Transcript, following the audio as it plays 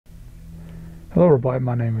Hello everybody,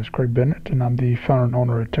 my name is Craig Bennett and I'm the founder and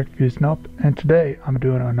owner of TechViewsNelp, and today I'm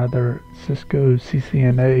doing another Cisco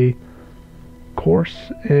CCNA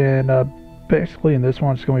course, and basically in this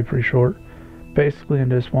one it's going to be pretty short. Basically in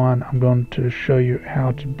this one I'm going to show you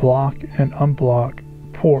how to block and unblock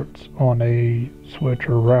ports on a switch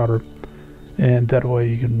or router, and that way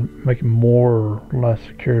you can make it more or less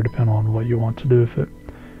secure depending on what you want to do with it.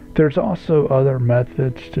 There's also other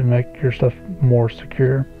methods to make your stuff more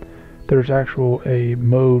secure. There's a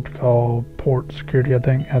mode called port security, I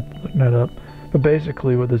think. I have to look that up. But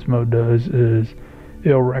basically what this mode does is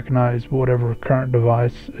it'll recognize whatever current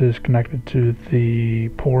device is connected to the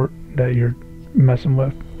port that you're messing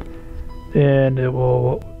with, and it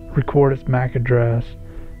will record its MAC address.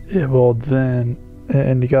 It will then,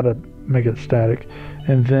 and you gotta make it static,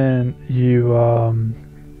 and then you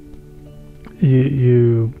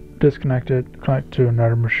disconnect it, connect to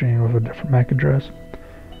another machine with a different MAC address,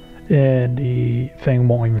 and the thing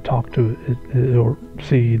won't even talk to it. It'll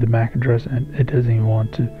see the MAC address and it doesn't even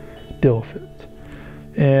want to deal with it.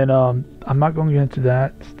 And I'm not going to get into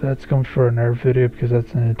that. That's going for another video because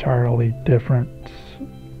that's an entirely different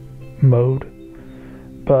mode.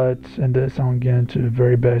 But in this I'm going to get into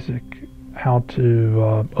very basic how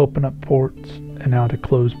to open up ports and how to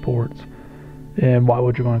close ports. And why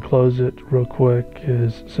would you want to close it real quick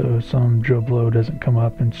is so some Joe Blow doesn't come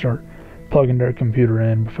up and start plugging their computer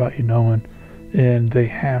in without you knowing, and they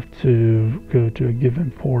have to go to a given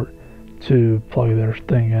port to plug their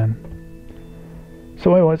thing in.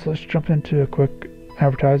 So anyways, let's jump into a quick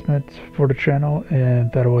advertisements for the channel, and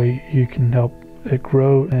that way you can help it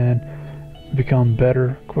grow and become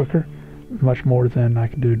better quicker, much more than I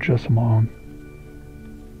can do just on my own.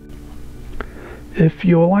 If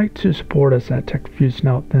you would like to support us at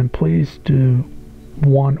TechViewsNelp, then please do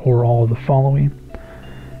one or all of the following.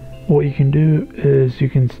 What you can do is you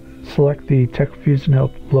can select the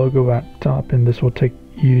TechViewsNelp logo at the top, and this will take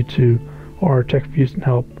you to our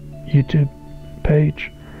TechViewsNelp YouTube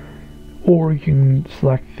page. Or you can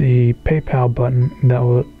select the PayPal button, and that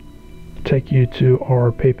will take you to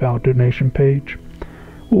our PayPal donation page.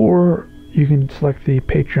 Or you can select the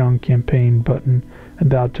Patreon campaign button, and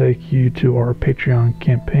that'll take you to our Patreon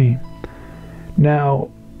campaign.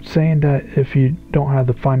 Now, saying that if you don't have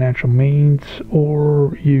the financial means,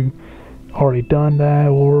 or you already done that,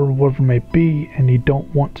 or whatever it may be, and you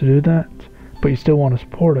don't want to do that but you still want to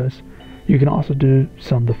support us, you can also do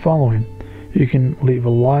some of the following. You can leave a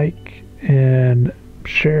like and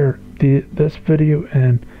share this video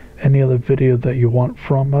and any other video that you want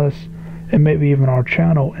from us, and maybe even our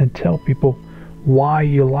channel, and tell people why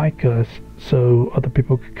you like us so other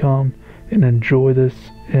people could come and enjoy this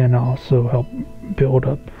and also help build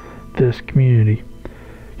up this community.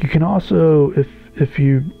 You can also, if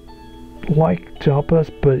you like to help us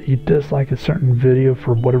but you dislike a certain video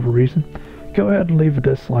for whatever reason, go ahead and leave a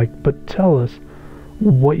dislike, but tell us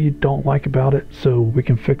what you don't like about it so we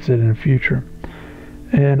can fix it in the future.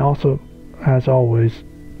 And also, as always,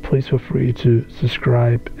 please feel free to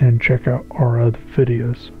subscribe and check out our other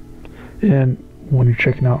videos. And when you're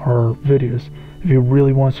checking out our videos, if you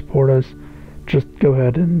really want to support us, just go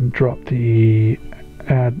ahead and drop the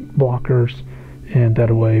ad blockers, and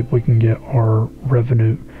that way we can get our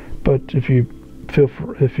revenue. But if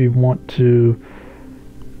you want to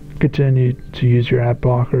continue to use your ad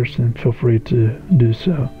blockers, then feel free to do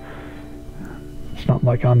so. It's not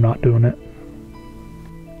like I'm not doing it.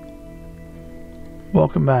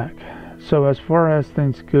 Welcome back. So as far as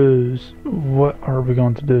things goes, what are we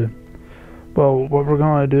going to do? Well, what we're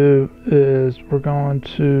going to do is we're going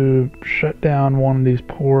to shut down one of these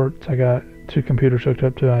ports. I got two computers hooked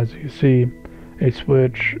up to, as you can see, a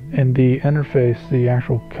switch, and the interface, the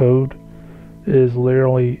actual code, is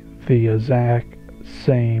literally the exact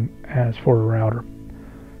same as for a router.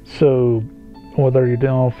 So whether you're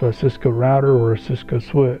dealing with a Cisco router or a Cisco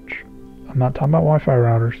switch, I'm not talking about Wi-Fi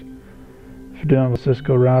routers. If you're dealing with a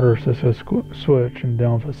Cisco router or Cisco switch and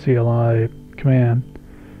dealing with a CLI command,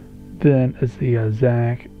 then it's the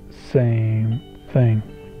exact same thing.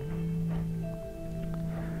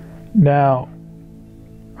 Now,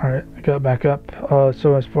 alright, I got back up.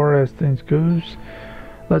 So as far as things goes,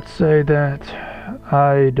 let's say that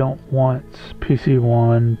I don't want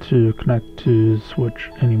PC1 to connect to the switch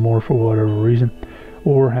anymore for whatever reason,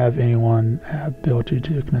 or have anyone have ability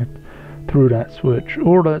to connect through that switch.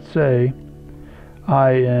 Or let's say I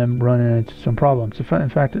am running into some problems. In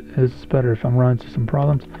fact, it's better if I'm running into some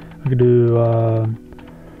problems. I can do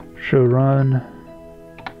show run,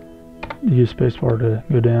 use spacebar to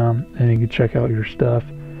go down, and you can check out your stuff.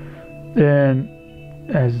 And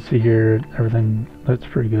as you see here, everything looks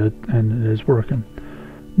pretty good and it is working.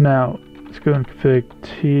 Now, it's go and config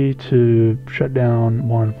T to shut down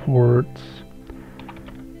one of the ports.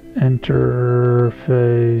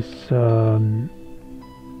 Interface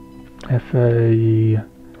FA,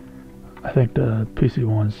 I think the PC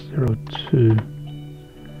one's 02.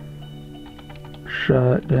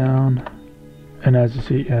 Shut down, and as you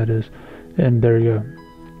see, yeah, it is, and there you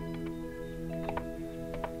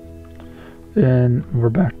go. And we're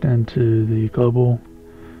backed into the global,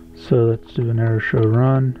 so let's do an error show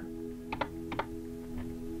run.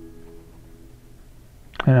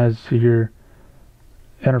 And as you see here,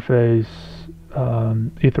 interface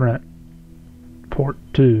Ethernet port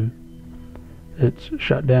 2, it's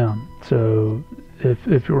shut down. So if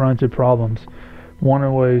you run into problems, one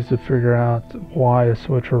of the ways to figure out why a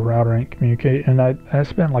switch or router ain't communicate, and I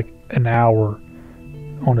spent like an hour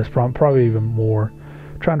on this problem, probably even more,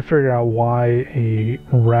 trying to figure out why a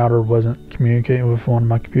router wasn't communicating with one of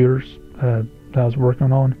my computers that I was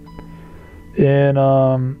working on.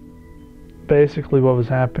 And basically what was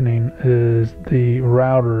happening is the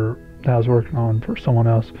router that I was working on for someone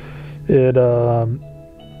else, it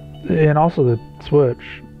and also the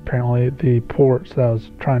switch, apparently the ports that I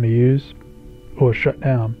was trying to use was shut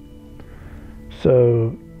down.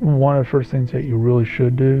 So one of the first things that you really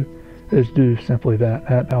should do is do simply that.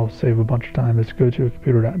 That'll save a bunch of time, is go to a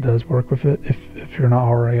computer that does work with it if you're not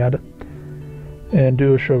already at it, and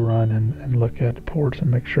do a show run and look at the ports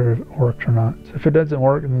and make sure if it works or not. So if it doesn't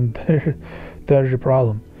work, then there's your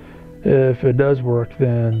problem. If it does work,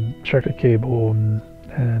 then check the cable and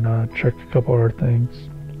check a couple other things,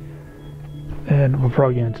 and we'll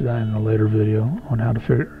probably get into that in a later video on how to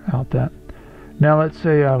figure out that. Now let's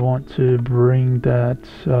say I want to bring that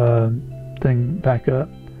thing back up.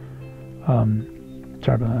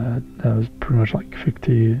 Sorry about that. That was pretty much like config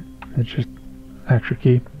T. It's just extra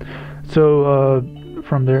key. So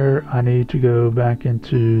from there, I need to go back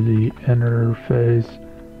into the interface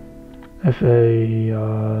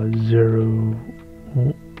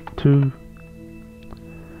FA02,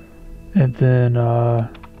 and then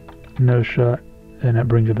no shut, and that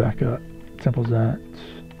brings it back up. Simple as that.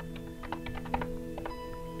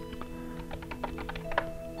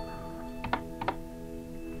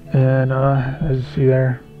 And as you see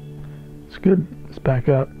there, it's good. It's back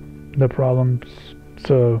up. No problems.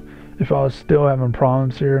 So if I was still having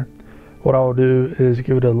problems here, what I will do is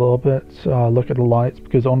give it a little bit. So look at the lights,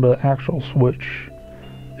 because on the actual switch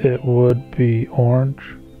it would be orange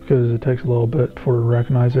because it takes a little bit for it to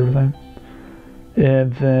recognize everything.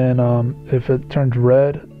 And then if it turns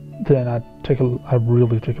red, then I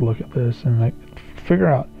really take a look at this and like figure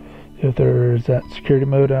out if there's that security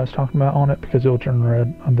mode I was talking about on it, because it will turn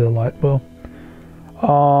red on the light will.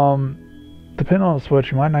 Depending on the switch,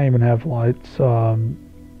 you might not even have lights. I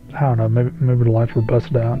don't know, maybe the lights were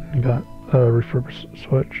busted out and got a refurbished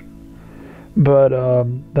switch. But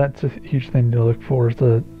that's a huge thing to look for, is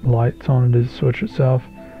the lights on the switch itself.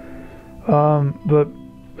 But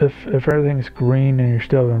if everything's green and you're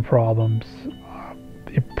still having problems,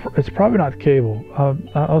 it's probably not the cable.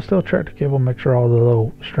 I'll still check the cable, make sure all the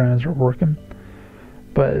little strands are working,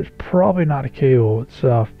 but it's probably not the cable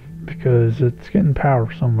itself, because it's getting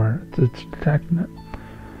power somewhere. It's detecting it.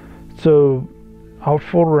 So I'll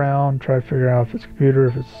fold around, try to figure out if it's a computer,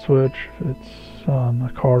 if it's a switch, if it's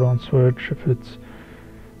a card on switch, if it's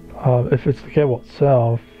the cable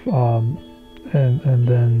itself, and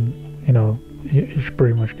then you should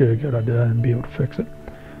pretty much get a good idea and be able to fix it.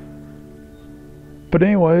 But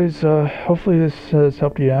anyways, hopefully this has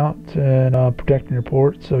helped you out in protecting your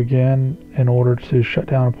port. So again, in order to shut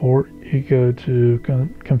down a port, you go to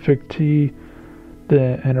config T,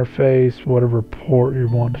 the interface, whatever port you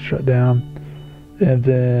want to shut down, and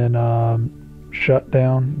then shut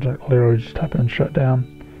down. Literally just type in shut down.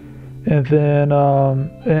 And then,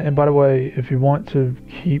 and by the way, if you want to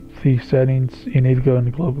keep these settings, you need to go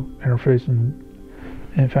into global interface, and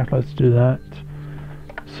in fact, let's do that.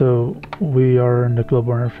 So we are in the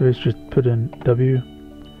global interface, just put in W,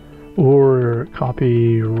 or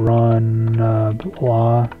copy run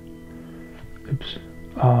blah. Oops.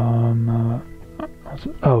 Run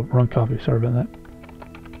copy. Sorry about that.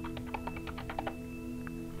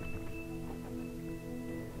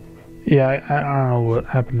 Yeah, I don't know what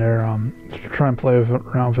happened there. Try and play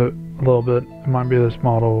around with it a little bit. It might be this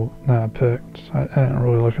model that I picked. I didn't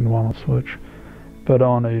really look in the model switch, but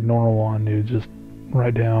on a normal one, you just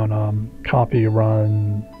write down copy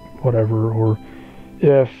run whatever, or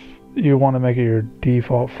if you want to make it your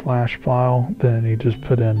default flash file, then you just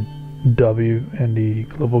put in W in the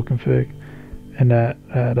global config, and that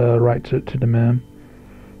writes it to the memory.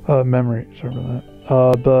 Sorry about that.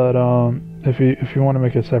 But if you want to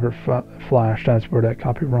make a separate flash, that's where that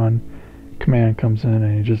copy run command comes in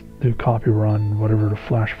and you just do copy run whatever the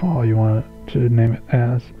flash file you want to name it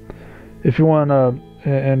as. If you want to,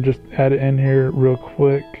 and just add it in here real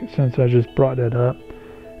quick since I just brought that up,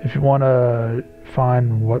 if you want to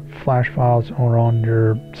find what flash files are on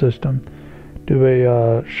your system, do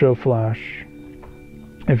a show flash.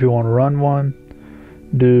 If you want to run one,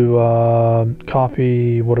 do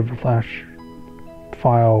copy whatever flash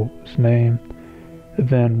file's name,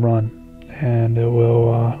 then run, and it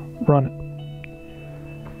will run it.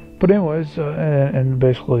 But anyways, and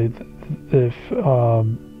basically,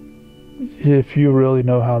 if you really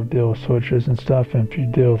know how to deal with switches and stuff, and if you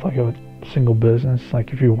deal with like a single business,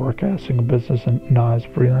 like if you work at a single business and not as a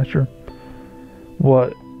freelancer,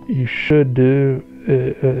 what you should do,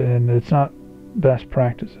 and it's not best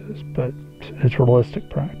practices, but it's realistic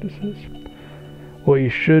practices. What you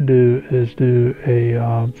should do is do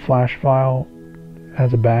a flash file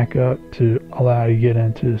as a backup to allow you to get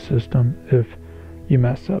into the system if you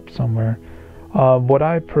mess up somewhere. What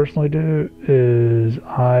I personally do is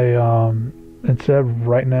I, instead of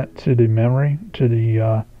writing it to the memory, to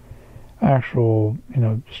the actual,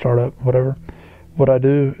 startup, whatever, what I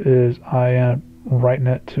do is I end up writing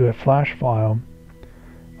it to a flash file.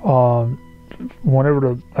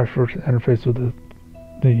 Whenever I first interface with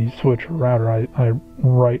the switch or router, I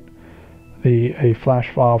write a flash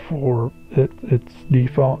file for its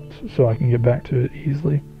defaults so I can get back to it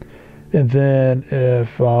easily. And then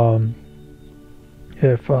if I'm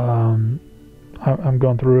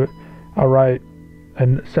going through it, I write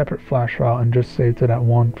a separate flash file and just save to that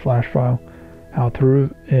one flash file out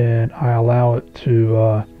through, and I allow it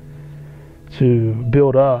to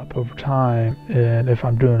build up over time. And if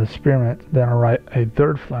I'm doing an experiment, then I write a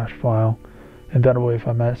third flash file, and that way if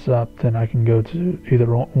I mess up, then I can go to either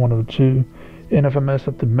one of the two. And if I mess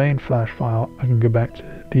up the main flash file, I can go back to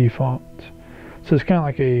the default. So it's kind of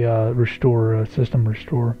like a system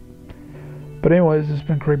restore. But anyways, this has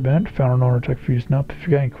been Craig Bent, founder and owner of TechFuseNup. If you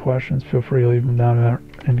got any questions, feel free to leave them down there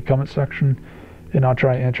in the comment section, and I'll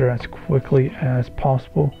try to answer as quickly as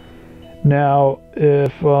possible. Now,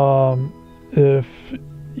 if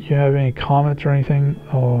you have any comments or anything,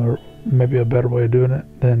 or maybe a better way of doing it,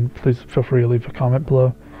 then please feel free to leave a comment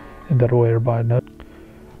below, and that way everybody knows.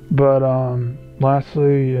 But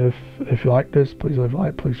lastly, if you like this, please leave a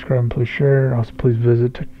like, please subscribe, and please share. Also, please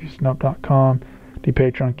visit techfusenup.com, the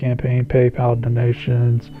Patreon campaign, PayPal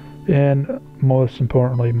donations, and most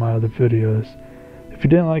importantly, my other videos. If you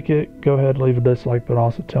didn't like it, go ahead and leave a dislike, but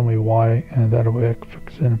also tell me why, and that way I can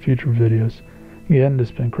fix it in future videos. Again, this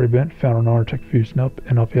has been Craig Bent, founder and owner of TechFuseNup,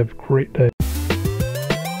 and I hope you have a great day.